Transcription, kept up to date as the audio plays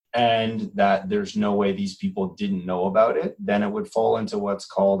and that there's no way these people didn't know about it, then it would fall into what's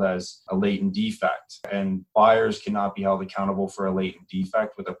called as a latent defect. And buyers cannot be held accountable for a latent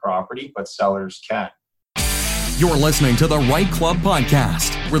defect with a property, but sellers can. You're listening to the Right Club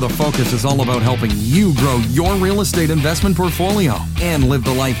Podcast, where the focus is all about helping you grow your real estate investment portfolio and live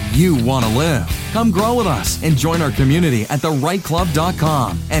the life you want to live. Come grow with us and join our community at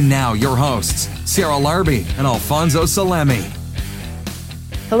therightclub.com. And now your hosts, Sarah Larby and Alfonso Salemi.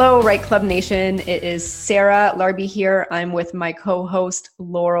 Hello, Right Club Nation. It is Sarah Larby here. I'm with my co-host,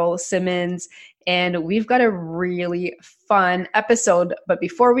 Laurel Simmons, and we've got a really fun episode. But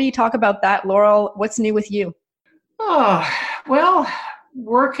before we talk about that, Laurel, what's new with you? Oh, well,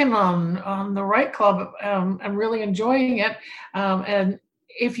 working on the Right Club. I'm really enjoying it. And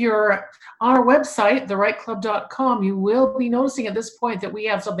if you're on our website, therightclub.com, you will be noticing at this point that we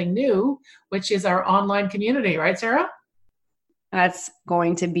have something new, which is our online community. Right, Sarah? That's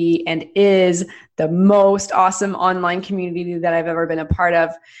going to be and is the most awesome online community that I've ever been a part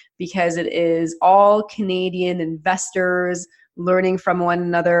of, because it is all Canadian investors learning from one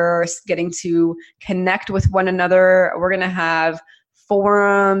another, getting to connect with one another. We're going to have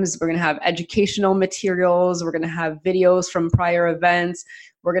forums. We're going to have educational materials. We're going to have videos from prior events.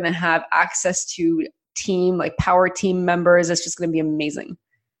 We're going to have access to power team members. It's just going to be amazing.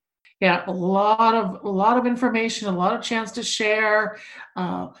 Yeah, a lot of information, a lot of chance to share,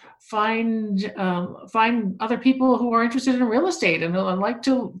 find other people who are interested in real estate and like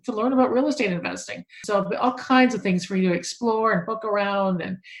to learn about real estate investing. So all kinds of things for you to explore and poke around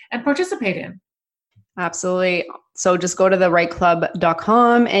and participate in. Absolutely. So just go to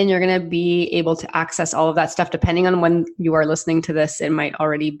therightclub.com and you're going to be able to access all of that stuff. Depending on when you are listening to this, it might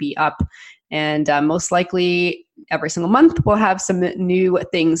already be up. And most likely every single month we'll have some new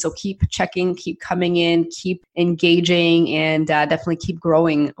things. So keep checking, keep coming in, keep engaging, and definitely keep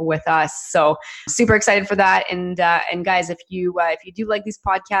growing with us. So super excited for that. And guys, if you do like these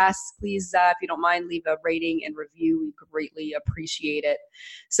podcasts, please, if you don't mind, leave a rating and review. We greatly appreciate it.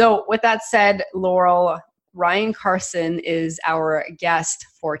 So with that said, Laurel, Ryan Carson is our guest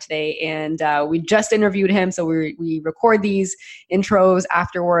for today, and we just interviewed him, so we record these intros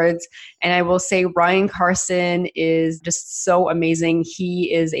afterwards. And I will say Ryan Carson is just so amazing.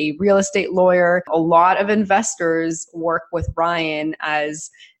 He is a real estate lawyer. A lot of investors work with Ryan as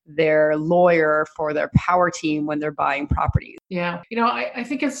their lawyer for their power team when they're buying properties. Yeah. I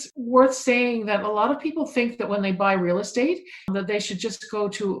think it's worth saying that a lot of people think that when they buy real estate, that they should just go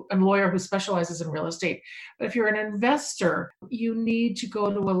to a lawyer who specializes in real estate. But if you're an investor, you need to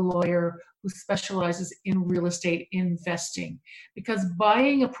go to a lawyer who specializes in real estate investing, because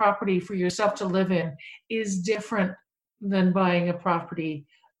buying a property for yourself to live in is different than buying a property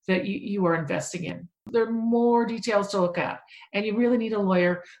that you are investing in. There are more details to look at, and you really need a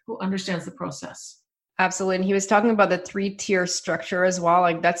lawyer who understands the process. Absolutely. And he was talking about the 3-tier structure as well.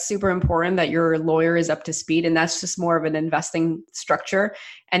 Like, that's super important that your lawyer is up to speed, and that's just more of an investing structure.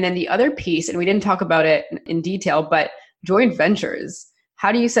 And then the other piece, and we didn't talk about it in detail, but joint ventures.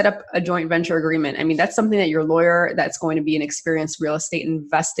 How do you set up a joint venture agreement? I mean, that's something that your lawyer, that's going to be an experienced real estate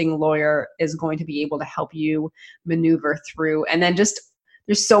investing lawyer, is going to be able to help you maneuver through. And then just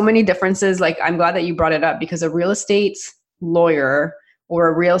there's so many differences. Like, I'm glad that you brought it up, because a real estate lawyer or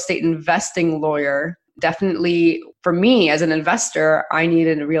a real estate investing lawyer, definitely for me as an investor, I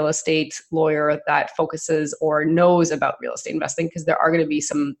needed a real estate lawyer that focuses or knows about real estate investing, because there are going to be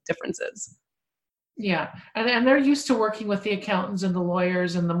some differences. Yeah. And they're used to working with the accountants and the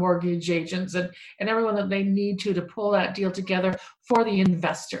lawyers and the mortgage agents and everyone that they need to pull that deal together for the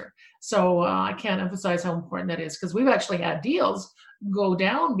investor. So I can't emphasize how important that is, because we've actually had deals go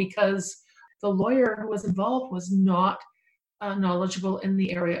down because the lawyer who was involved was not knowledgeable in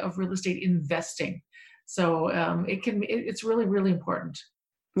the area of real estate investing. So it's really, really important.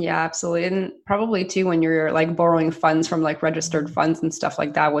 Yeah, absolutely. And probably too, when you're like borrowing funds from like registered funds and stuff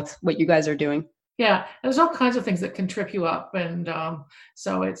like that, with what you guys are doing. Yeah, there's all kinds of things that can trip you up. And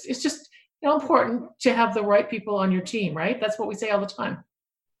so it's just important to have the right people on your team, right? That's what we say all the time.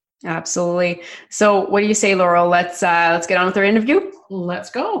 Absolutely. So what do you say, Laurel? Let's get on with our interview. Let's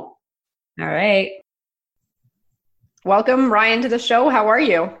go. All right. Welcome, Ryan, to the show. How are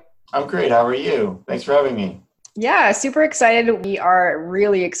you? I'm great. How are you? Thanks for having me. Yeah, super excited. We are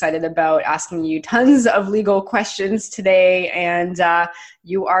really excited about asking you tons of legal questions today. And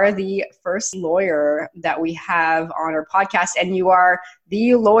you are the first lawyer that we have on our podcast. And you are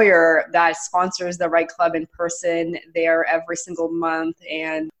the lawyer that sponsors the Right Club in person there every single month.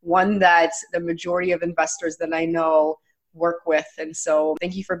 And one that the majority of investors that I know work with. And so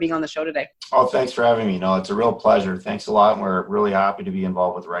thank you for being on the show today. Oh, thanks for having me. No, it's a real pleasure. Thanks a lot. And we're really happy to be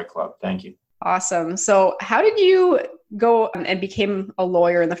involved with the Right Club. Thank you. Awesome. So how did you go and became a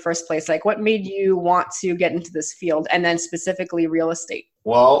lawyer in the first place? Like, what made you want to get into this field, and then specifically real estate?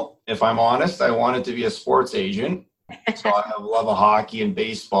 Well, if I'm honest, I wanted to be a sports agent. So I have a love of hockey and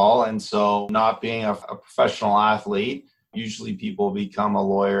baseball. And so not being a professional athlete, usually people become a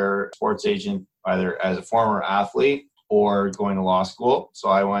lawyer, sports agent, either as a former athlete or going to law school. So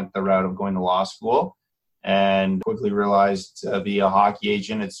I went the route of going to law school and quickly realized to be a hockey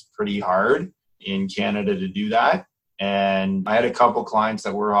agent, it's pretty hard in Canada to do that. And I had a couple clients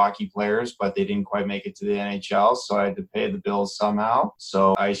that were hockey players, but they didn't quite make it to the NHL. So I had to pay the bills somehow.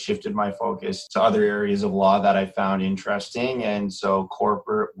 So I shifted my focus to other areas of law that I found interesting. And so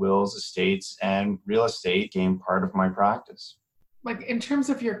corporate, wills, estates, and real estate became part of my practice. Like in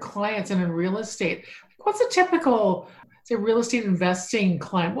terms of your clients and in real estate, what's a typical, say, real estate investing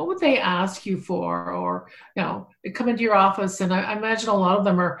client? What would they ask you for? Or, they come into your office, and I imagine a lot of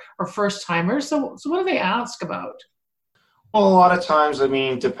them are first timers. So what do they ask about? Well, a lot of times,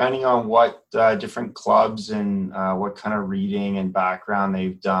 depending on what different clubs and what kind of reading and background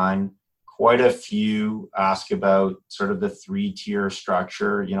they've done, quite a few ask about sort of the 3-tier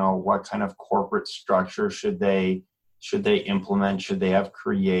structure. What kind of corporate structure should they implement, should they have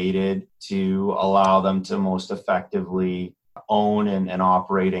created to allow them to most effectively own and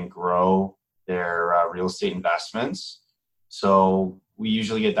operate and grow their real estate investments. So we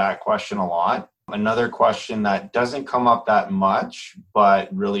usually get that question a lot. Another question that doesn't come up that much, but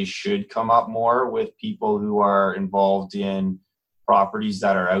really should come up more with people who are involved in properties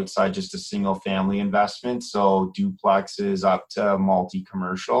that are outside just a single family investment. So duplexes up to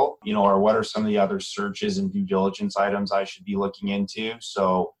multi-commercial, or what are some of the other searches and due diligence items I should be looking into?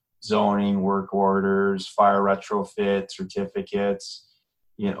 So zoning, work orders, fire retrofit, certificates,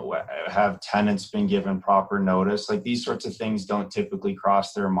 have tenants been given proper notice? Like these sorts of things don't typically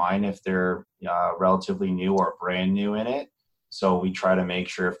cross their mind if they're relatively new or brand new in it. So we try to make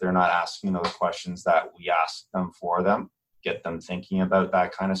sure if they're not asking those questions that we ask them for them, get them thinking about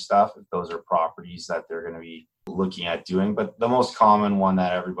that kind of stuff, if those are properties that they're going to be looking at doing. But the most common one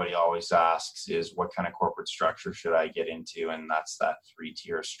that everybody always asks is, what kind of corporate structure should I get into? And that's that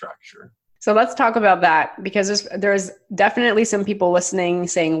 3-tier structure. So let's talk about that, because there's definitely some people listening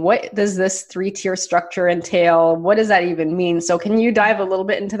saying, what does this 3-tier structure entail? What does that even mean? So can you dive a little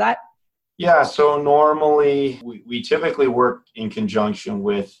bit into that? Yeah, so normally we typically work in conjunction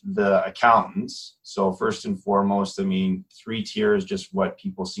with the accountants. So first and foremost, 3-tier is just what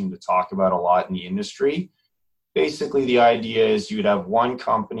people seem to talk about a lot in the industry. Basically, the idea is you'd have one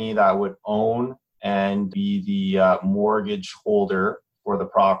company that would own and be the mortgage holder for the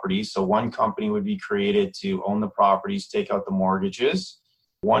property. So one company would be created to own the properties, take out the mortgages.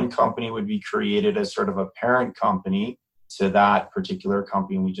 One company would be created as sort of a parent company to that particular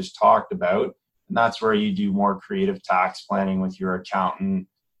company we just talked about. And that's where you do more creative tax planning with your accountant.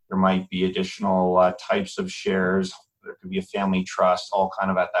 There might be additional types of shares. There could be a family trust, all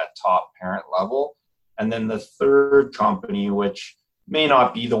kind of at that top parent level. And then the third company, which may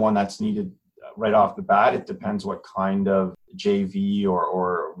not be the one that's needed right off the bat. It depends what kind of JV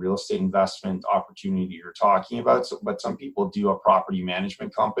or real estate investment opportunity you're talking about. But some people do a property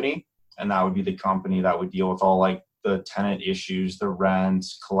management company, and that would be the company that would deal with all like the tenant issues, the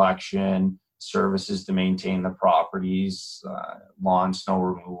rents, collection, services to maintain the properties, lawn, snow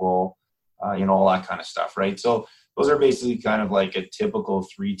removal, all that kind of stuff, right? So those are basically kind of like a typical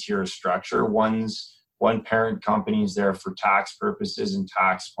 3-tier structure. One parent company is there for tax purposes and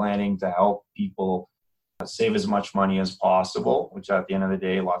tax planning to help people save as much money as possible, which at the end of the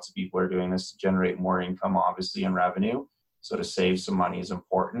day, lots of people are doing this to generate more income, obviously, and revenue. So to save some money is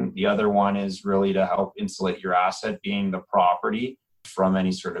important. The other one is really to help insulate your asset, being the property, from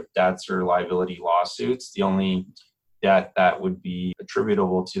any sort of debts or liability lawsuits. The only debt that would be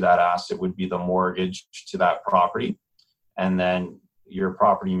attributable to that asset would be the mortgage to that property. And then your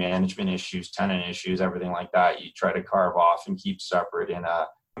property management issues, tenant issues, everything like that, you try to carve off and keep separate in a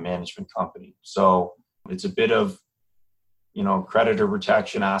management company. So it's a bit of, creditor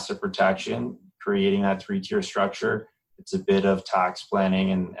protection, asset protection, creating that 3-tier structure. It's a bit of tax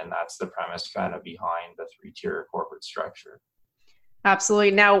planning, and that's the premise kind of behind the 3-tier corporate structure. Absolutely.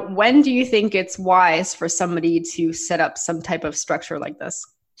 Now, when do you think it's wise for somebody to set up some type of structure like this?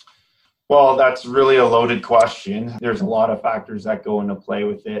 Well, that's really a loaded question. There's a lot of factors that go into play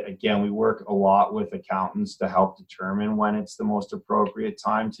with it. Again, we work a lot with accountants to help determine when it's the most appropriate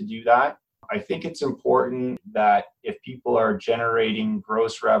time to do that. I think it's important that if people are generating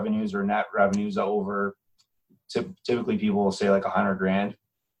gross revenues or net revenues over typically people will say like 100 grand.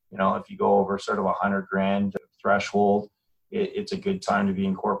 If you go over sort of 100 grand threshold, it's a good time to be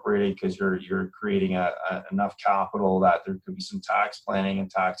incorporated because you're creating enough capital that there could be some tax planning and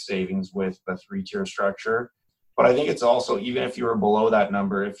tax savings with the 3-tier structure. But I think it's also, even if you were below that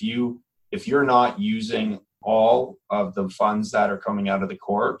number, if you're not using all of the funds that are coming out of the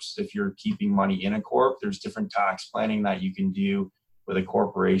corps, if you're keeping money in a corp, there's different tax planning that you can do with a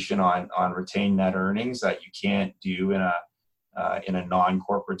corporation on retained net earnings that you can't do in a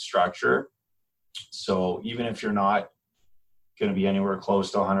non-corporate structure. So even if you're not going to be anywhere close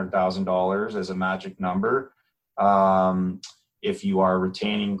to $100,000 as a magic number, if you are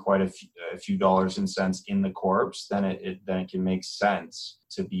retaining quite a few dollars and cents in the corps, then it can make sense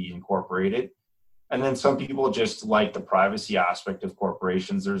to be incorporated. And then some people just like the privacy aspect of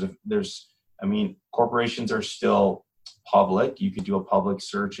corporations. Corporations are still public. You could do a public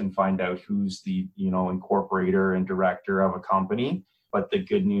search and find out who's the incorporator and director of a company. But the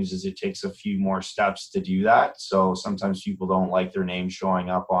good news is it takes a few more steps to do that. So sometimes people don't like their name showing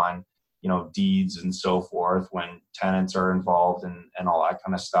up on deeds and so forth when tenants are involved and all that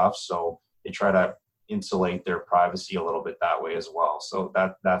kind of stuff. So they try to insulate their privacy a little bit that way as well. So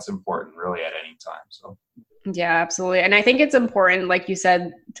that's important really at any time. So yeah, absolutely. And I think it's important, like you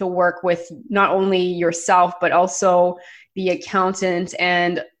said, to work with not only yourself, but also the accountant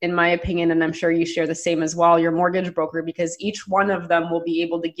and, in my opinion, and I'm sure you share the same as well, your mortgage broker, because each one of them will be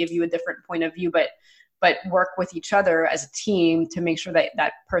able to give you a different point of view, but work with each other as a team to make sure that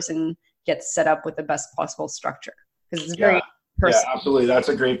that person gets set up with the best possible structure. Because it's very personal. Yeah, absolutely. That's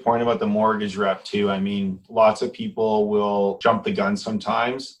a great point about the mortgage rep too. I mean, lots of people will jump the gun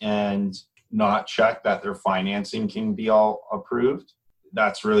sometimes and not check that their financing can be all approved.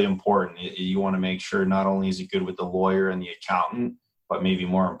 That's really important. You want to make sure not only is it good with the lawyer and the accountant, but maybe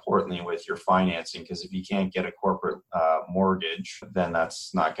more importantly with your financing, because if you can't get a corporate mortgage, then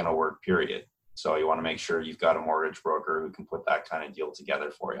that's not going to work, period. So you want to make sure you've got a mortgage broker who can put that kind of deal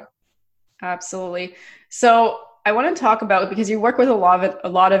together for you. Absolutely. So I want to talk about, because you work with a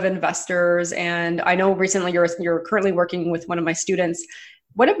lot of investors, and I know recently you're currently working with one of my students.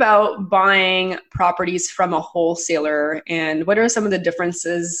 What about buying properties from a wholesaler, and what are some of the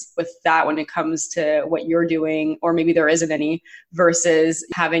differences with that when it comes to what you're doing, or maybe there isn't any, versus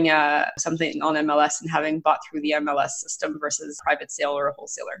having something on MLS and having bought through the MLS system versus private sale or a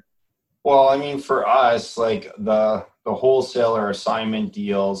wholesaler? Well, I mean, for us, like the wholesaler assignment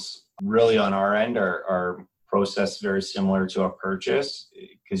deals really on our end are processed very similar to a purchase,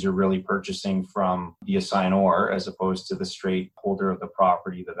 because you're really purchasing from the assignor as opposed to the straight holder of the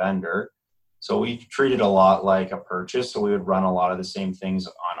property, the vendor. So we treat it a lot like a purchase. So we would run a lot of the same things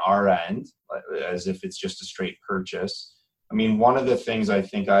on our end as if it's just a straight purchase. I mean, one of the things I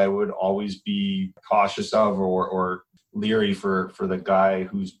think I would always be cautious of or leery for the guy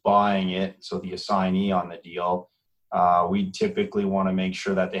who's buying it, so the assignee on the deal, we typically want to make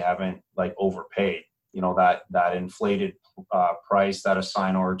sure that they haven't overpaid. That inflated price, that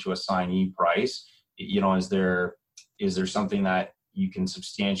assignor to assignee price, is there something that you can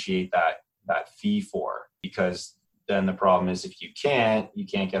substantiate that fee for? Because then the problem is, if you can't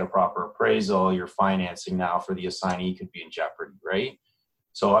get a proper appraisal, your financing now for the assignee could be in jeopardy, right?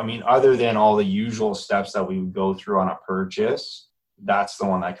 So, I mean, other than all the usual steps that we would go through on a purchase, that's the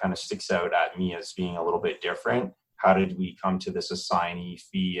one that kind of sticks out at me as being a little bit different. How did we come to this assignee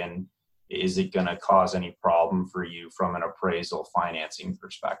fee, and is it going to cause any problem for you from an appraisal financing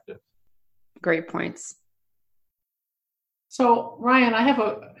perspective? Great points. So, Ryan,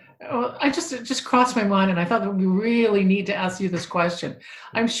 it just crossed my mind, and I thought that we really need to ask you this question.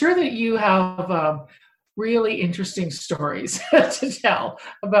 I'm sure that you have really interesting stories to tell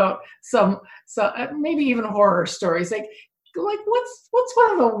about some maybe even horror stories. Like what's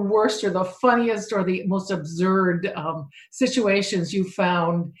one of the worst or the funniest or the most absurd situations you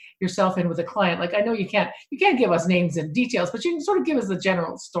found yourself in with a client? Like, I know you can't give us names and details, but you can sort of give us the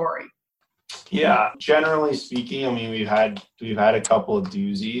general story. Yeah, generally speaking, I mean, we've had a couple of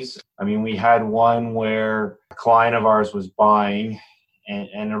doozies. I mean, we had one where a client of ours was buying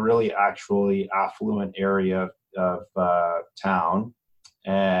in a really actually affluent area of town,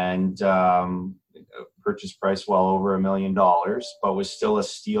 and purchase price well over $1 million, but was still a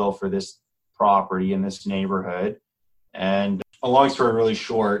steal for this property in this neighborhood. And a long story really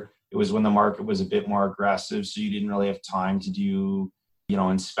short, it was when the market was a bit more aggressive, so you didn't really have time to do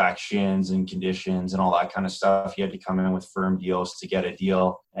inspections and conditions and all that kind of stuff. You had to come in with firm deals to get a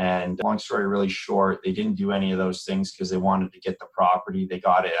deal. And long story really short, they didn't do any of those things because they wanted to get the property. They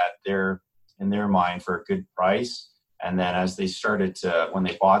got it in their mind for a good price. And then as they started to, when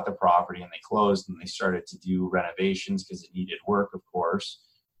they bought the property and they closed and they started to do renovations because it needed work, of course,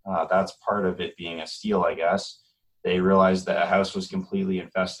 that's part of it being a steal, I guess. They realized that a house was completely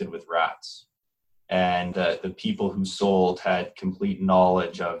infested with rats. And the people who sold had complete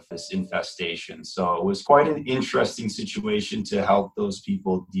knowledge of this infestation. So it was quite an interesting situation to help those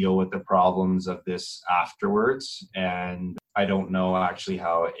people deal with the problems of this afterwards. And I don't know actually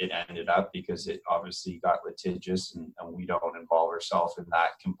how it ended up because it obviously got litigious and we don't involve ourselves in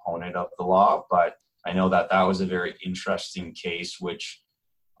that component of the law. But I know that that was a very interesting case, which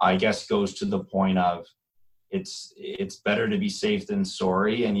I guess goes to the point of it's better to be safe than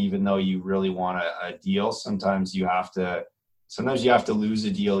sorry. And even though you really want a deal, sometimes you have to lose a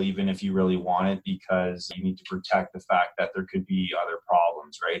deal even if you really want it, because you need to protect the fact that there could be other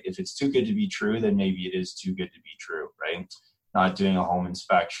problems, right? If it's too good to be true, then maybe it is too good to be true, right? Not doing a home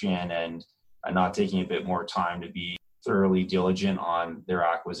inspection and not taking a bit more time to be thoroughly diligent on their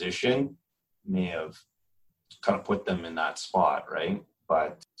acquisition may have kind of put them in that spot, right?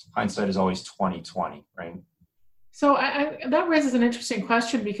 But hindsight is always 20/20, right? So that raises an interesting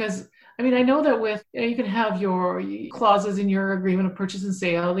question because, I mean, I know that you can have your clauses in your agreement of purchase and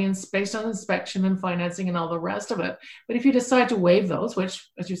sale based on inspection and financing and all the rest of it. But if you decide to waive those, which,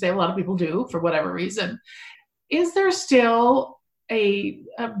 as you say, a lot of people do for whatever reason, is there still a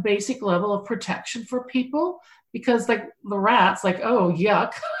basic level of protection for people? Because like the rats, like, oh,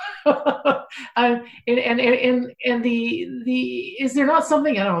 yuck. and is there not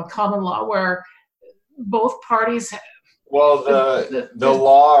something, I don't know, common law where both parties? Well, the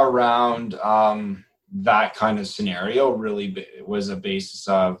law around that kind of scenario really was a basis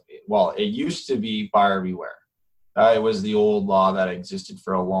of, well, it used to be buyer beware. It was the old law that existed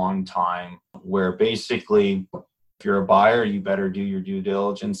for a long time, where basically if you're a buyer, you better do your due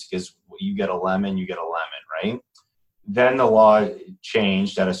diligence, because you get a lemon, right? Then the law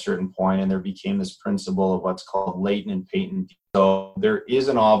changed at a certain point, and there became this principle of what's called latent and patent. So there is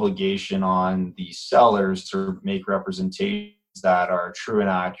an obligation on the sellers to make representations that are true and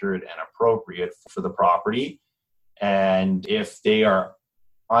accurate and appropriate for the property. And if they are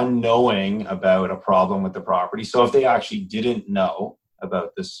unknowing about a problem with the property, so if they actually didn't know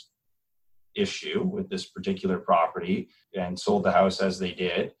about this issue with this particular property and sold the house as they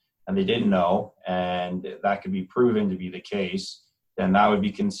did, and they didn't know, and that could be proven to be the case, then that would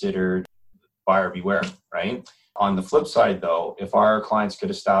be considered buyer beware, right? On the flip side, though, if our clients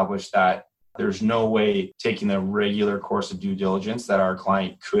could establish that there's no way, taking the regular course of due diligence, that our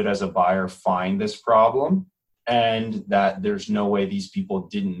client could, as a buyer, find this problem, and that there's no way these people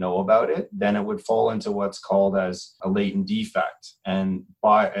didn't know about it, then it would fall into what's called as a latent defect. And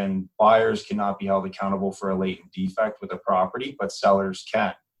buyers cannot be held accountable for a latent defect with a property, but sellers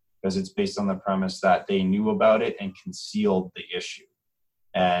can, because it's based on the premise that they knew about it and concealed the issue.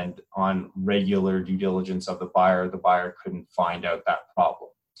 And on regular due diligence of the buyer couldn't find out that problem.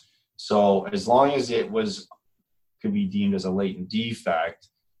 So as long as it could be deemed as a latent defect,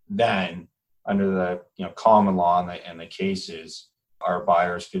 then under the common law and the cases, our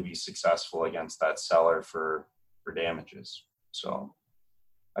buyers could be successful against that seller for damages. So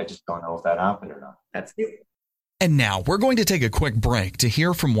I just don't know if that happened or not. That's it. And now we're going to take a quick break to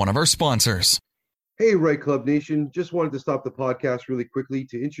hear from one of our sponsors. Hey, Right Club Nation. Just wanted to stop the podcast really quickly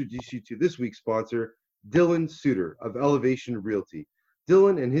to introduce you to this week's sponsor, Dylan Suter of Elevation Realty.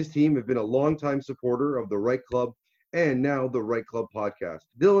 Dylan and his team have been a longtime supporter of the Right Club and now the Right Club podcast.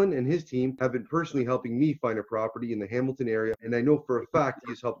 Dylan and his team have been personally helping me find a property in the Hamilton area, and I know for a fact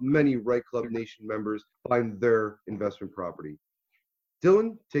he has helped many Right Club Nation members find their investment property.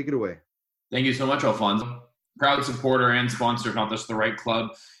 Dylan, take it away. Thank you so much, Alfonso. Proud supporter and sponsor of not just the Right Club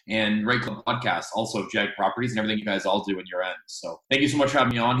and Right Club podcast, also of Jag Properties and everything you guys all do in your end. So thank you so much for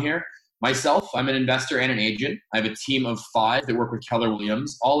having me on here. Myself, I'm an investor and an agent. I have a team of 5 that work with Keller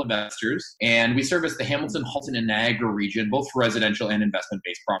Williams, all investors, and we service the Hamilton, Halton, and Niagara region, both for residential and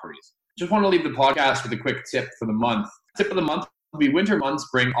investment-based properties. Just want to leave the podcast with a quick tip for the month. Tip of the month will be winter months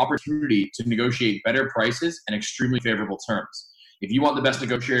bring opportunity to negotiate better prices and extremely favorable terms. If you want the best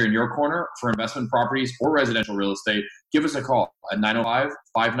negotiator in your corner for investment properties or residential real estate, give us a call at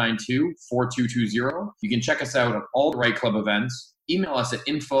 905-592-4220. You can check us out at all the Right Club events. Email us at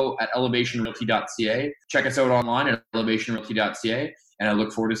info@elevationrealty.ca. Check us out online at elevationrealty.ca, and I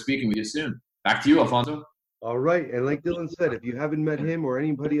look forward to speaking with you soon. Back to you, Alfonso. All right. And like Dylan said, if you haven't met him or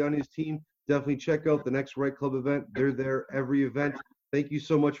anybody on his team, definitely check out the next Right Club event. They're there every event. Thank you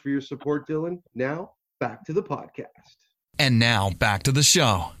so much for your support, Dylan. Now, back to the podcast. And now back to the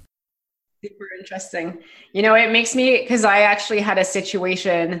show. Super interesting. It makes me, because I actually had a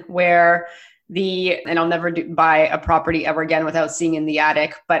situation where and I'll never buy a property ever again without seeing in the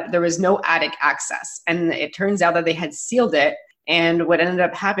attic, but there was no attic access. And it turns out that they had sealed it. And what ended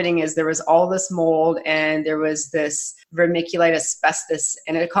up happening is there was all this mold and there was this vermiculite asbestos,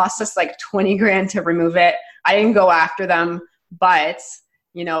 and it cost us like 20 grand to remove it. I didn't go after them, but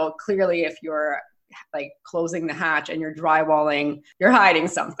clearly if you're like closing the hatch and you're drywalling, you're hiding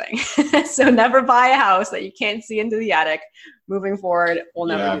something. So never buy a house that you can't see into the attic. Moving forward, we'll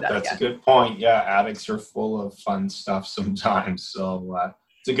never do that that's again. A good point. Yeah, attics are full of fun stuff sometimes. So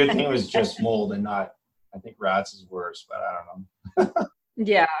it's a good thing it was just mold and not, I think rats is worse, but I don't know.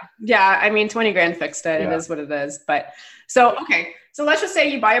 Yeah. I mean, 20 grand fixed it. It is what it is. But okay. So let's just say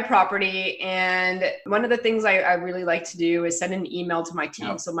you buy a property, and one of the things I really like to do is send an email to my team.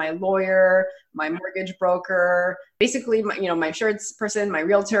 Yep. So my lawyer, my mortgage broker, basically, my insurance person, my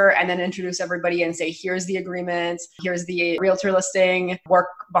realtor, and then introduce everybody and say, here's the agreement, here's the realtor listing, work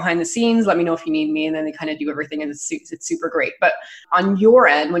behind the scenes, let me know if you need me. And then they kind of do everything, and it's super great. But on your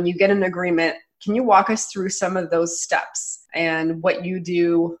end, when you get an agreement, can you walk us through some of those steps and what you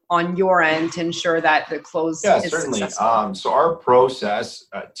do on your end to ensure that the close is certainly. successful? So our process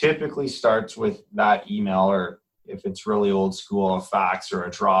typically starts with that email, or if it's really old school, a fax or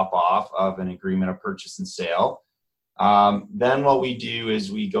a drop off of an agreement of purchase and sale. Then what we do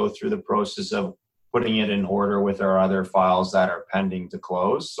is we go through the process of putting it in order with our other files that are pending to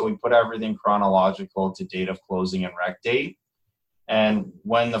close. So we put everything chronological to date of closing and rec date. And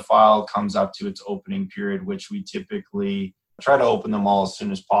when the file comes up to its opening period, which we typically try to open them all as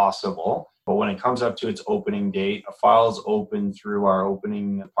soon as possible, but when it comes up to its opening date, a file is opened through our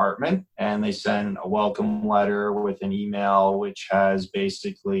opening department, and they send a welcome letter with an email, which has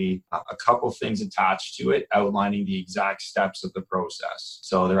basically a couple things attached to it, outlining the exact steps of the process.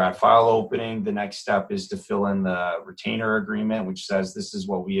 So they're at file opening. The next step is to fill in the retainer agreement, which says this is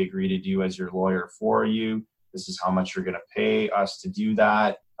what we agree to do as your lawyer for you. This is how much you're going to pay us to do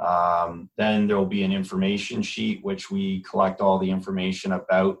that. Then there will be an information sheet, which we collect all the information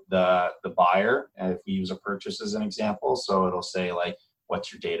about the buyer. And if we use a purchase as an example, so it'll say like,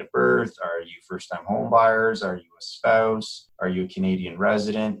 what's your date of birth? Are you first-time home buyers? Are you a spouse? Are you a Canadian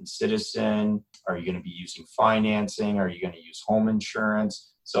resident and citizen? Are you going to be using financing? Are you going to use home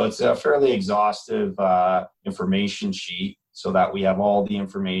insurance? So it's a fairly exhaustive information sheet, so that we have all the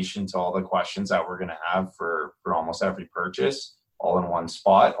information to all the questions that we're going to have for almost every purchase, all in one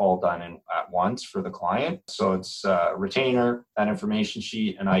spot, all done at once for the client. So it's a retainer, that information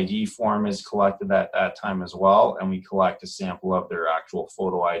sheet, an ID form is collected at that time as well. And we collect a sample of their actual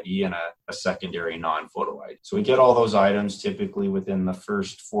photo ID and a secondary non-photo ID. So we get all those items typically within the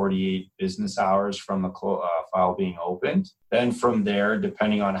first 48 business hours from the file being opened. Then from there,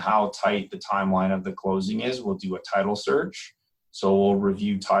 depending on how tight the timeline of the closing is, we'll do a title search. So we'll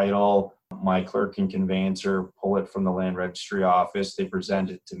review title. My clerk and conveyancer pull it from the land registry office. They present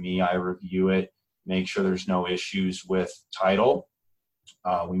it to me. I review it, make sure there's no issues with title.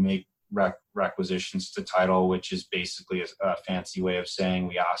 We make requisitions to title, which is basically a fancy way of saying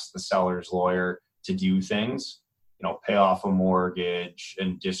we ask the seller's lawyer to do things, pay off a mortgage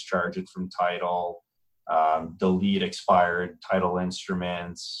and discharge it from title, delete expired title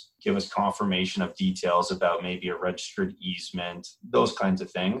instruments, give us confirmation of details about maybe a registered easement, those kinds of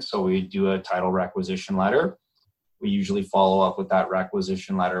things. So we do a title requisition letter. We usually follow up with that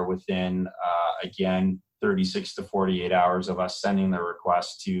requisition letter within, 36 to 48 hours of us sending the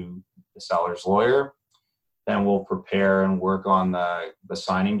request to the seller's lawyer. Then we'll prepare and work on the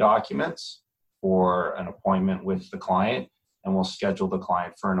signing documents for an appointment with the client, and we'll schedule the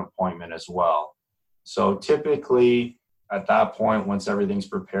client for an appointment as well. So typically at that point, once everything's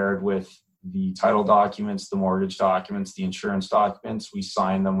prepared with the title documents, the mortgage documents, the insurance documents, we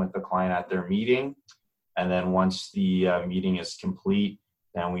sign them with the client at their meeting. And then once the meeting is complete,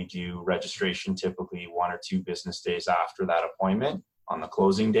 then we do registration typically 1 or 2 business days after that appointment on the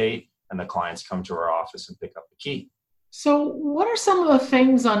closing date, and the clients come to our office and pick up the key. So what are some of the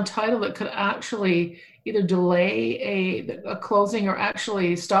things on title that could actually either delay a closing or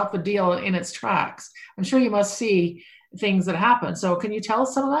actually stop the deal in its tracks? I'm sure you must see things that happen. So can you tell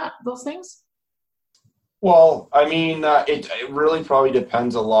us some of those things? Well, I mean, it really probably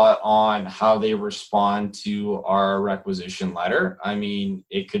depends a lot on how they respond to our requisition letter. I mean,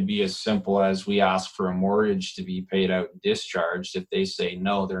 it could be as simple as we ask for a mortgage to be paid out and discharged. If they say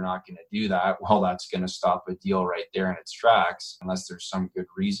no, they're not going to do that, well, that's going to stop a deal right there in its tracks, unless there's some good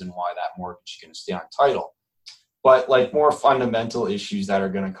reason why that mortgage is going to stay on title. But like more fundamental issues that are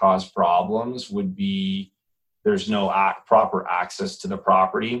going to cause problems would be there's no proper access to the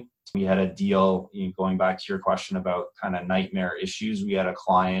property. We had a deal, going back to your question about kind of nightmare issues. We had a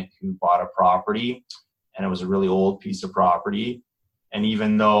client who bought a property, and it was a really old piece of property. And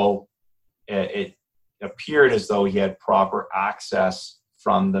even though it appeared as though he had proper access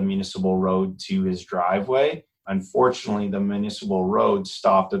from the municipal road to his driveway, unfortunately, the municipal road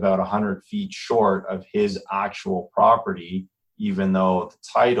stopped about 100 feet short of his actual property, even though the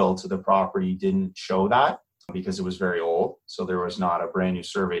title to the property didn't show that because it was very old. So there was not a brand new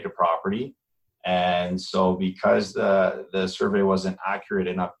survey to property. And so because the survey wasn't accurate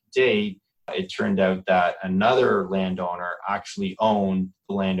and up to date, it turned out that another landowner actually owned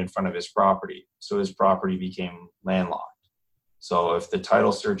the land in front of his property. So his property became landlocked. So if the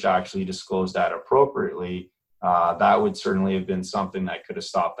title search actually disclosed that appropriately, that would certainly have been something that could have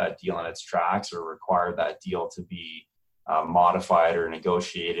stopped that deal in its tracks or required that deal to be modified or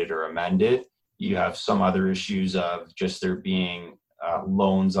negotiated or amended. You have some other issues of just there being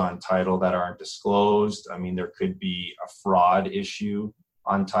loans on title that aren't disclosed. I mean, there could be a fraud issue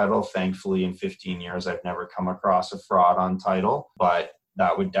on title. Thankfully, in 15 years, I've never come across a fraud on title, but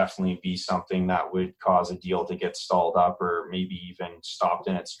that would definitely be something that would cause a deal to get stalled up or maybe even stopped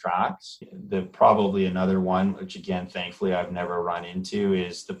in its tracks. Probably another one, which again, thankfully, I've never run into,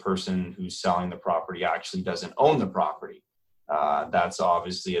 is the person who's selling the property actually doesn't own the property. That's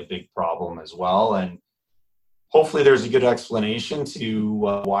obviously a big problem as well. And hopefully there's a good explanation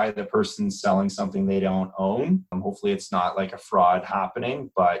to why the person's selling something they don't own. Hopefully it's not like a fraud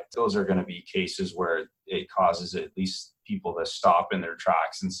happening, but those are going to be cases where it causes at least people to stop in their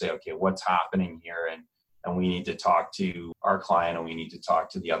tracks and say, okay, what's happening here? And we need to talk to our client and we need to talk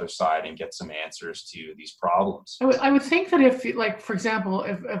to the other side and get some answers to these problems. I would think that if, like, for example,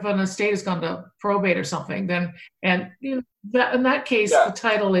 if an estate has gone to probate or something, then, and that in that case, the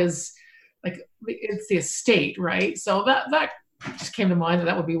title is like, it's the estate, right? So that just came to mind, and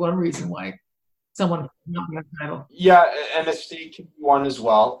that would be one reason why someone would not be on title. Yeah, an estate can be one as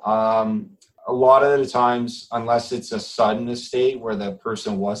well. A lot of the times, unless it's a sudden estate where the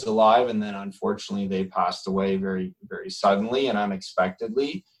person was alive and then unfortunately they passed away very, very suddenly and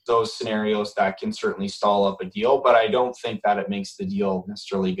unexpectedly, those scenarios that can certainly stall up a deal. But I don't think that it makes the deal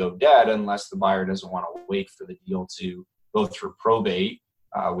necessarily go dead unless the buyer doesn't want to wait for the deal to go through probate,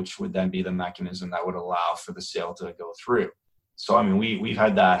 which would then be the mechanism that would allow for the sale to go through. So, I mean, we've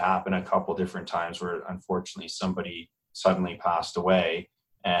had that happen a couple different times where unfortunately somebody suddenly passed away.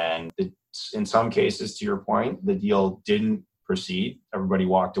 And in some cases, to your point, the deal didn't proceed. Everybody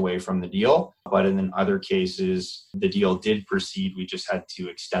walked away from the deal. But in other cases, the deal did proceed. We just had to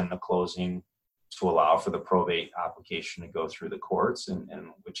extend the closing to allow for the probate application to go through the courts, and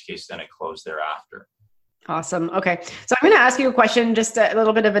in which case then it closed thereafter. Awesome. Okay. So I'm going to ask you a question, just a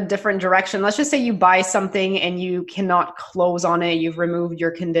little bit of a different direction. Let's just say you buy something and you cannot close on it. You've removed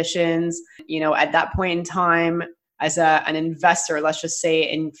your conditions, at that point in time as an investor, let's just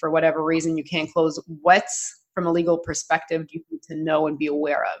say, and for whatever reason you can't close. What's, from a legal perspective, do you need to know and be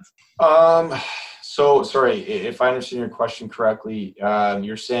aware of? So sorry, if I understand your question correctly,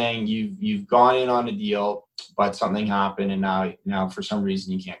 you're saying you've gone in on a deal, but something happened and now for some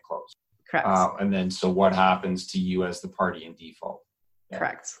reason you can't close. Correct. And then, so what happens to you as the party in default?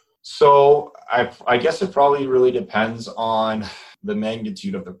 Correct. So I guess it probably really depends on the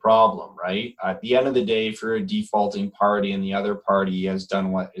magnitude of the problem, right? At the end of the day, if you're a defaulting party and the other party has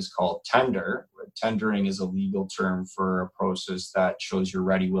done what is called tender, tendering is a legal term for a process that shows you're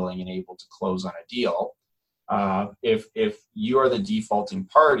ready, willing, and able to close on a deal. If you are the defaulting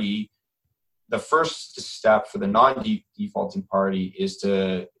party, the first step for the non-defaulting party is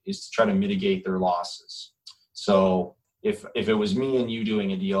to try to mitigate their losses. So if it was me and you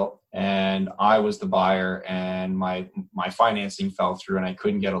doing a deal and I was the buyer and my financing fell through and I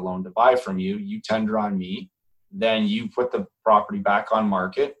couldn't get a loan to buy from you, you tender on me, then you put the property back on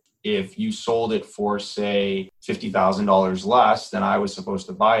market. If you sold it for, say, $50,000 less than I was supposed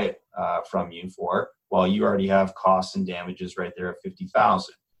to buy it from you for, well, you already have costs and damages right there at $50,000.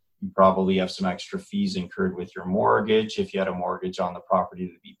 You probably have some extra fees incurred with your mortgage. If you had a mortgage on the property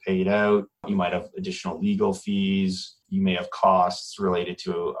to be paid out, you might have additional legal fees. You may have costs related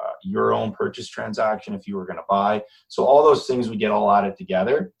to your own purchase transaction if you were going to buy. So all those things would get all added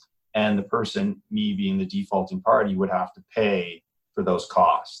together. And the person, me being the defaulting party, would have to pay for those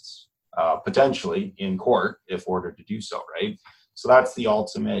costs, potentially in court if ordered to do so, right? So that's the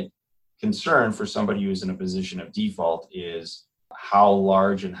ultimate concern for somebody who's in a position of default, is how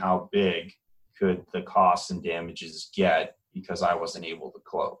large and how big could the costs and damages get because I wasn't able to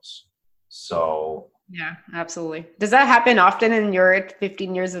close. So yeah, absolutely. Does that happen often in your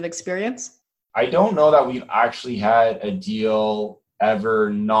 15 years of experience? I don't know that we've actually had a deal ever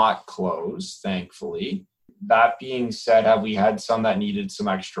not close, thankfully. That being said, have we had some that needed some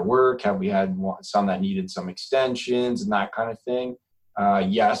extra work? Have we had some that needed some extensions and that kind of thing?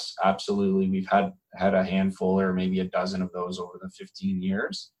 Yes, absolutely. We've had a handful or maybe a dozen of those over the 15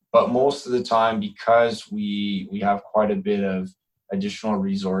 years. But most of the time, because we have quite a bit of additional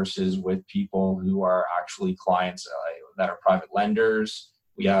resources with people who are actually clients that are private lenders,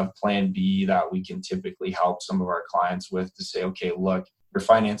 we have Plan B that we can typically help some of our clients with to say, okay, look, your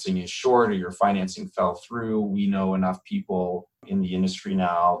financing is short or your financing fell through. We know enough people in the industry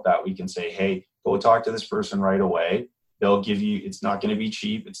now that we can say, hey, go talk to this person right away. They'll give you, it's not going to be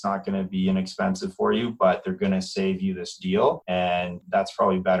cheap. It's not going to be inexpensive for you, but they're going to save you this deal. And that's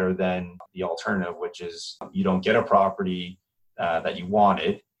probably better than the alternative, which is you don't get a property that you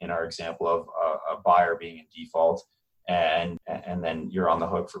wanted, in our example of a buyer being in default, and then you're on the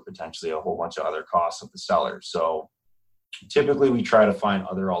hook for potentially a whole bunch of other costs of the seller. So typically we try to find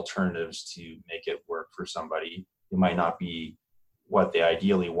other alternatives to make it work for somebody. It might not be what they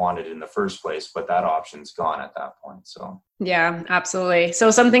ideally wanted in the first place, but that option's gone at that point. So yeah, absolutely. So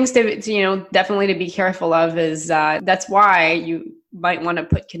some things to definitely to be careful of is that's why you might want to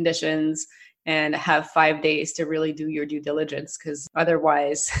put conditions and have 5 days to really do your due diligence, because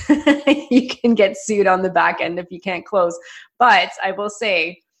otherwise you can get sued on the back end if you can't close. But I will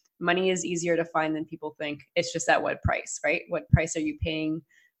say money is easier to find than people think. It's just at what price, right? What price are you paying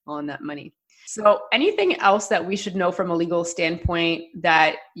on that money? So anything else that we should know from a legal standpoint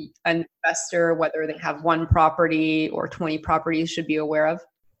that an investor, whether they have one property or 20 properties, should be aware of?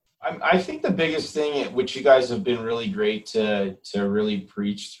 I think the biggest thing, which you guys have been really great to really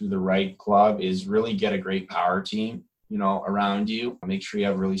preach through the Right Club, is really get a great power team, around you. Make sure you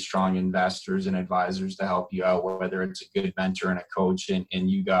have really strong investors and advisors to help you out, whether it's a good mentor and a coach and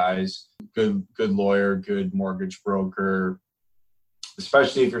you guys, good lawyer, good mortgage broker.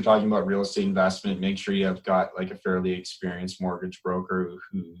 Especially if you're talking about real estate investment, make sure you have got like a fairly experienced mortgage broker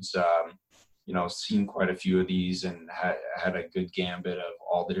who's seen quite a few of these and had a good gambit of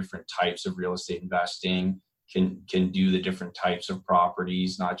all the different types of real estate investing, can do the different types of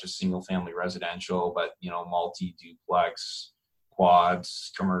properties, not just single family residential, but multi, duplex,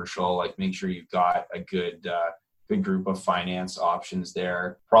 quads, commercial. Like, make sure you've got a good group of finance options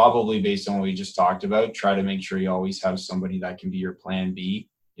there. Probably based on what we just talked about, try to make sure you always have somebody that can be your plan B.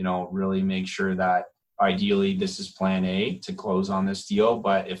 Really make sure that ideally this is plan A to close on this deal,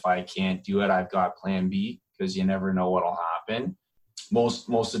 but if I can't do it, I've got plan B, because you never know what'll happen. Most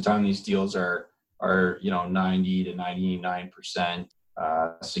of the time these deals are 90 to 99%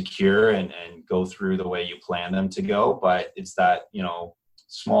 secure and go through the way you plan them to go, but it's that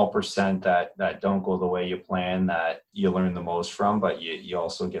small percent that don't go the way you plan that you learn the most from, but you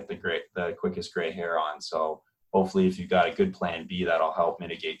also get the quickest gray hair on. So hopefully if you've got a good plan B, that'll help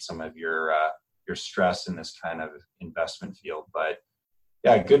mitigate some of your stress in this kind of investment field. But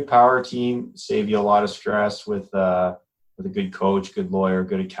yeah, good power team, save you a lot of stress with a good coach, good lawyer,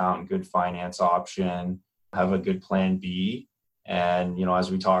 good accountant, good finance option, have a good plan B. And,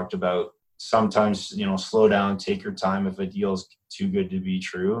 as we talked about, sometimes, slow down, take your time. If a deal is too good to be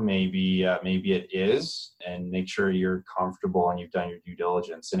true, maybe it is, and make sure you're comfortable and you've done your due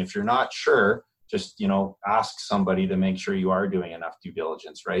diligence. And if you're not sure, just, ask somebody to make sure you are doing enough due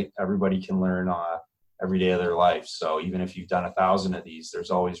diligence, right? Everybody can learn every day of their life. So even if you've done 1,000 of these,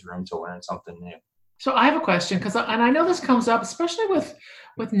 there's always room to learn something new. So I have a question, and I know this comes up, especially with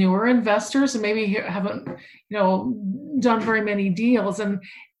newer investors and maybe haven't, done very many deals. And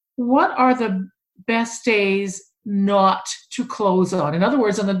what are the best days not to close on? In other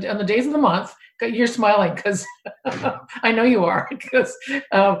words, on the days of the month, you're smiling because I know you are, because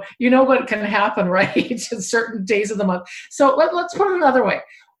what can happen, right? In certain days of the month. So let's put it another way.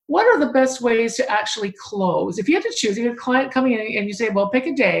 What are the best ways to actually close? If you had to choose, you have a client coming in and you say, well, pick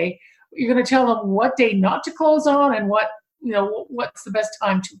a day, you're going to tell them what day not to close on and what's the best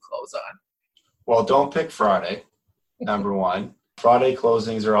time to close on. Well, don't pick Friday, number one. Friday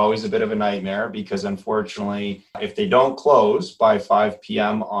closings are always a bit of a nightmare because, unfortunately, if they don't close by 5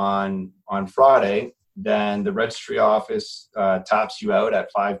 p.m. on Friday, then the registry office taps you out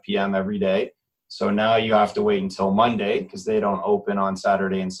at 5 p.m. every day. So now you have to wait until Monday because they don't open on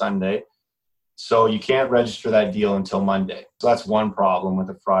Saturday and Sunday. So you can't register that deal until Monday. So that's one problem with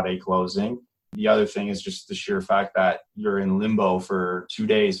a Friday closing. The other thing is just the sheer fact that you're in limbo for 2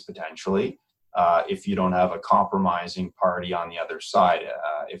 days potentially. If you don't have a compromising party on the other side,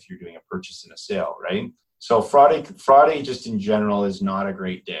 if you're doing a purchase and a sale, right? So Friday just in general is not a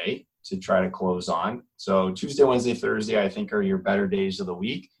great day to try to close on. So Tuesday, Wednesday, Thursday, I think are your better days of the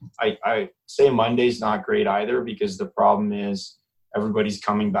week. I say Monday's not great either because the problem is everybody's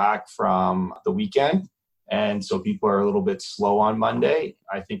coming back from the weekend. And so people are a little bit slow on Monday.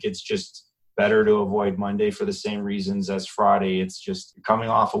 I think it's just better to avoid Monday for the same reasons as Friday. It's just coming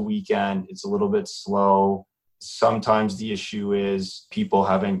off a weekend. It's a little bit slow. Sometimes the issue is people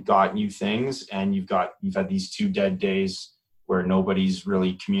haven't got new things, and you've had these 2 dead days where nobody's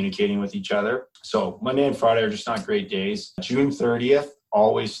really communicating with each other. So Monday and Friday are just not great days. June 30th,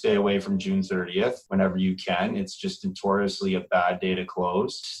 always stay away from June 30th whenever you can. It's just notoriously a bad day to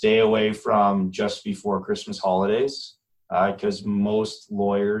close. Stay away from just before Christmas holidays, because most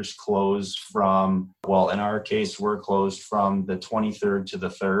lawyers close from, well, in our case, we're closed from the 23rd to the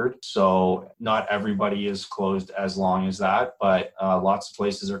 3rd. So not everybody is closed as long as that, but lots of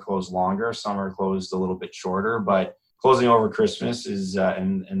places are closed longer. Some are closed a little bit shorter, but closing over Christmas is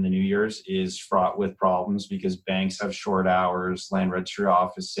and the New Year's is fraught with problems because banks have short hours, land registry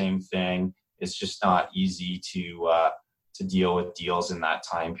office, same thing. It's just not easy to deal with deals in that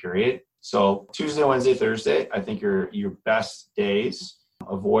time period. So Tuesday, Wednesday, Thursday, I think are your best days.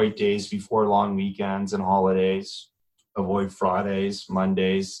 Avoid days before long weekends and holidays. Avoid Fridays,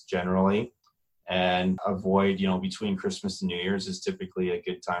 Mondays generally, and avoid, between Christmas and New Year's is typically a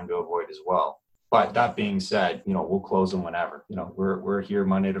good time to avoid as well. But that being said, we'll close them whenever. We're here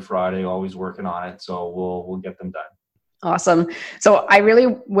Monday to Friday, always working on it. So we'll get them done. Awesome. So I really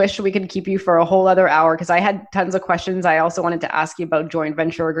wish we could keep you for a whole other hour because I had tons of questions. I also wanted to ask you about joint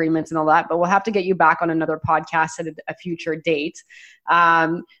venture agreements and all that, but we'll have to get you back on another podcast at a future date.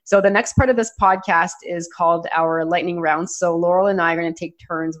 So the next part of this podcast is called our lightning round. So Laurel and I are going to take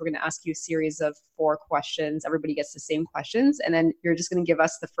turns. We're going to ask you a series of 4 questions. Everybody gets the same questions, and then you're just going to give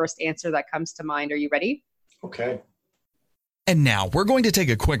us the first answer that comes to mind. Are you ready? Okay. And now we're going to take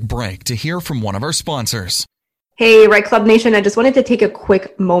a quick break to hear from one of our sponsors. Hey, Right Club Nation. I just wanted to take a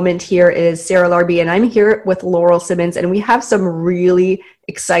quick moment here. It is Sarah Larby, and I'm here with Laurel Simmons, and we have some really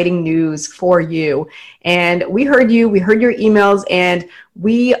exciting news for you. And we heard your emails, and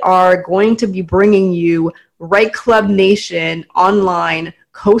we are going to be bringing you Right Club Nation online,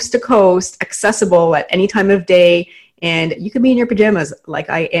 coast to coast, accessible at any time of day. And you can be in your pajamas like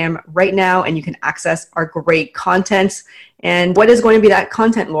I am right now, and you can access our great content. And what is going to be that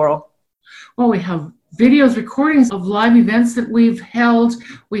content, Laurel? Well, we have videos, recordings of live events that we've held.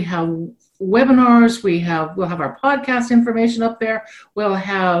 We have webinars. We'll have our podcast information up there. We'll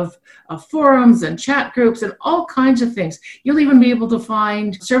have forums and chat groups and all kinds of things. You'll even be able to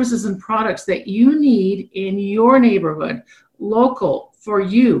find services and products that you need in your neighborhood, local for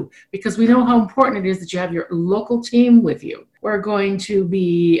you, because we know how important it is that you have your local team with you. We're going to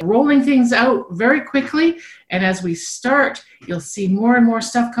be rolling things out very quickly. And as we start, you'll see more and more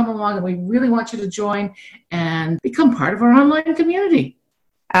stuff come along. And we really want you to join and become part of our online community.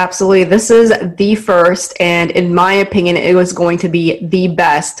 Absolutely. This is the first, and in my opinion, it was going to be the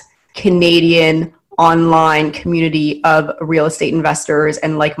best Canadian online community of real estate investors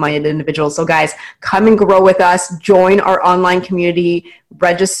and like-minded individuals. So guys, come and grow with us, join our online community,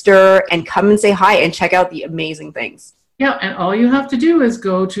 register, and come and say hi and check out the amazing things. Yeah, and all you have to do is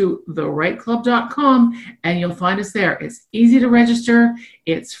go to therightclub.com and you'll find us there. It's easy to register,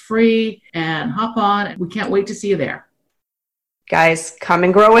 it's free, and hop on. We can't wait to see you there. Guys, come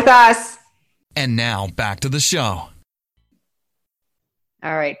and grow with us. And now back to the show.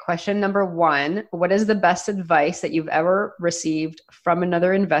 All right, question number 1. What is the best advice that you've ever received from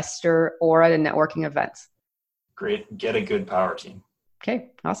another investor or at a networking event? Great. Get a good power team. Okay,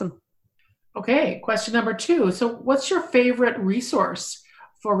 awesome. Okay, question number 2. So what's your favorite resource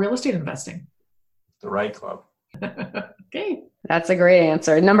for real estate investing? The Right Club. Okay. That's a great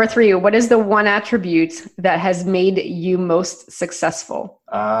answer. Number 3, what is the one attribute that has made you most successful?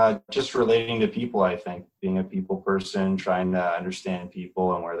 Just relating to people, I think. Being a people person, trying to understand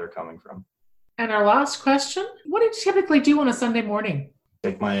people and where they're coming from. And our last question, what do you typically do on a Sunday morning?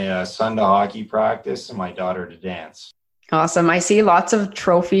 Take my son to hockey practice and my daughter to dance. Awesome. I see lots of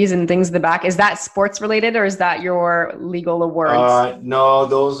trophies and things in the back. Is that sports related or is that your legal awards? No,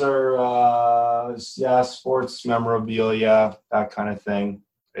 those are, sports memorabilia, that kind of thing.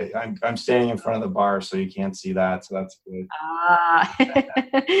 I'm standing in front of the bar, so you can't see that. So that's good.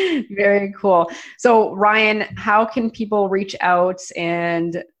 Very cool. So Ryan, how can people reach out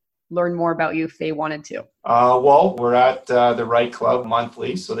and learn more about you if they wanted to? Well, we're at the Right Club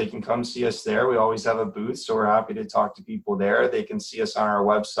monthly, so they can come see us there. We always have a booth, so we're happy to talk to people there. They can see us on our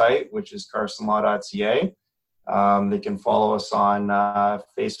website, which is carsonlaw.ca. They can follow us on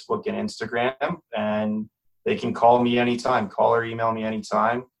Facebook and Instagram, and they can call me anytime. Call or email me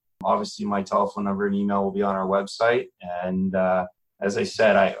anytime. Obviously, my telephone number and email will be on our website. And as I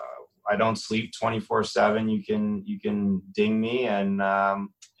said, I don't sleep 24/7. You can ding me and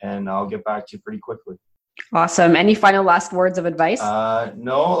I'll get back to you pretty quickly. Awesome. Any final last words of advice?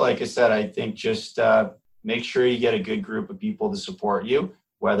 No, like I said, I think just make sure you get a good group of people to support you.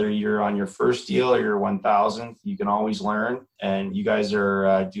 Whether you're on your first deal or your 1,000th, you can always learn. And you guys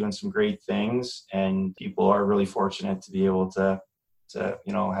are doing some great things, and people are really fortunate to be able to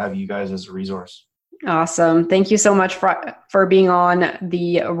have you guys as a resource. Awesome. Thank you so much for being on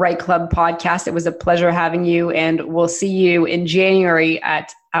the Right Club podcast. It was a pleasure having you, and we'll see you in January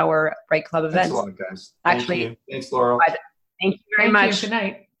at our Right Club event. Thanks a lot, guys. Thanks, Laurel. Thank you very much. Good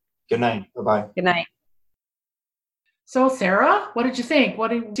night. Good night. Bye-bye. Good night. So, Sarah, what did you think?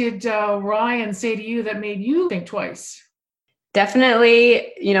 What did Ryan say to you that made you think twice?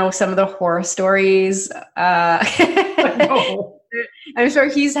 Definitely, some of the horror stories. No. I'm sure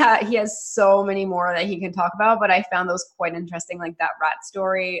he has so many more that he can talk about, but I found those quite interesting, like that rat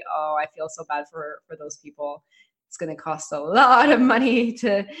story. Oh, I feel so bad for those people. It's going to cost a lot of money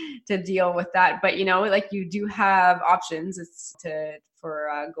to deal with that. But, you do have options. It's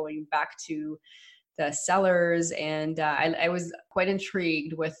for going back to the sellers. And I was quite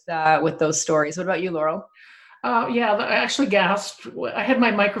intrigued with those stories. What about you, Laurel? Yeah, I actually gasped. I had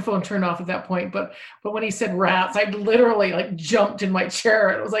my microphone turned off at that point, but when he said rats, I literally jumped in my chair.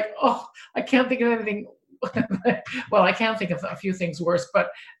 It was like, oh, I can't think of anything. Well, I can think of a few things worse,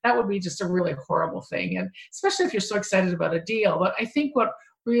 but that would be just a really horrible thing. And especially if you're so excited about a deal. But I think what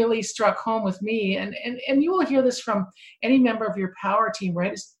really struck home with me, and you will hear this from any member of your power team,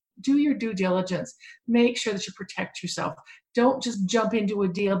 right, is do your due diligence. Make sure that you protect yourself. Don't just jump into a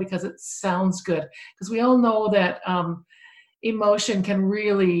deal because it sounds good. Because we all know that emotion can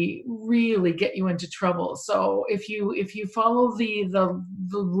really, really get you into trouble. So if you follow the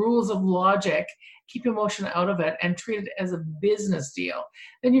rules of logic, keep emotion out of it, and treat it as a business deal,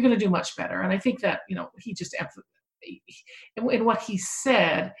 then you're going to do much better. And I think that he just in what he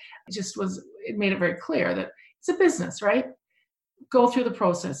said, it made it very clear that it's a business, right? Go through the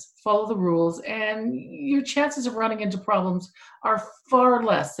process, follow the rules, and your chances of running into problems are far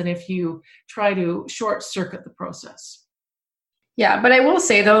less than if you try to short circuit the process. Yeah, but I will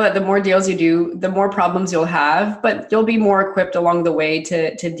say though that the more deals you do, the more problems you'll have, but you'll be more equipped along the way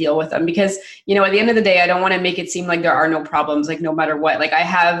to deal with them. Because, at the end of the day, I don't want to make it seem like there are no problems, no matter what. I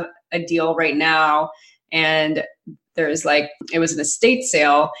have a deal right now, and there's it was an estate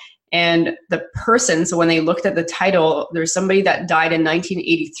sale. And the person, so when they looked at the title, there's somebody that died in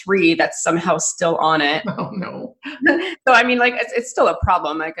 1983 that's somehow still on it. Oh, no. So, it's still a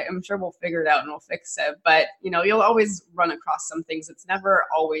problem. I'm sure we'll figure it out and we'll fix it. But, you'll always run across some things. It's never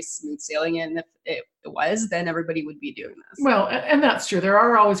always smooth sailing. And if it was, then everybody would be doing this. Well, and that's true. There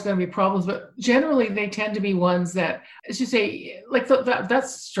are always going to be problems, but generally they tend to be ones that, as you say,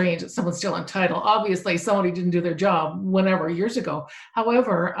 that's strange that someone's still on title. Obviously, somebody didn't do their job years ago.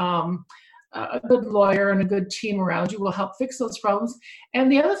 However, a good lawyer and a good team around you will help fix those problems.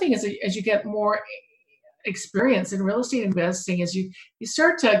 And the other thing is, as you get more experience in real estate investing, is you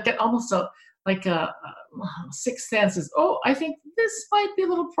start to get almost a sixth sense. Is, oh, I think this might be a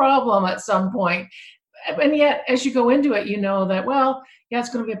little problem at some point. And yet, as you go into it, you know that, well, yeah, it's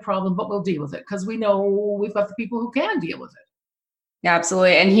going to be a problem, but we'll deal with it because we know we've got the people who can deal with it. Yeah,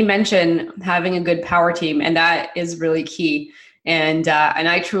 absolutely. And he mentioned having a good power team, and that is really key. And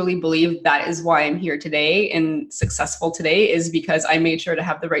I truly believe that is why I'm here today and successful today, is because I made sure to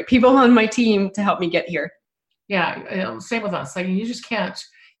have the right people on my team to help me get here. Yeah, same with us. You just can't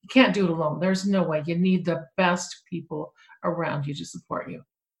do it alone. There's no way. You need the best people around you to support you.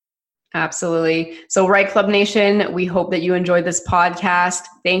 Absolutely. So, Right Club Nation, we hope that you enjoyed this podcast.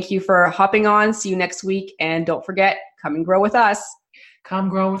 Thank you for hopping on. See you next week. And don't forget, come and grow with us. Come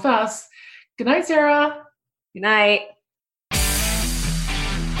grow with us. Good night, Sarah. Good night.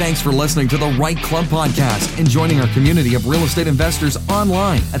 Thanks for listening to the Right Club podcast and joining our community of real estate investors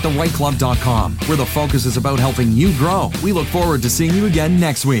online at therightclub.com, where the focus is about helping you grow. We look forward to seeing you again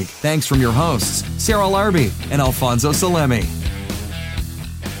next week. Thanks from your hosts, Sarah Larby and Alfonso Salemi.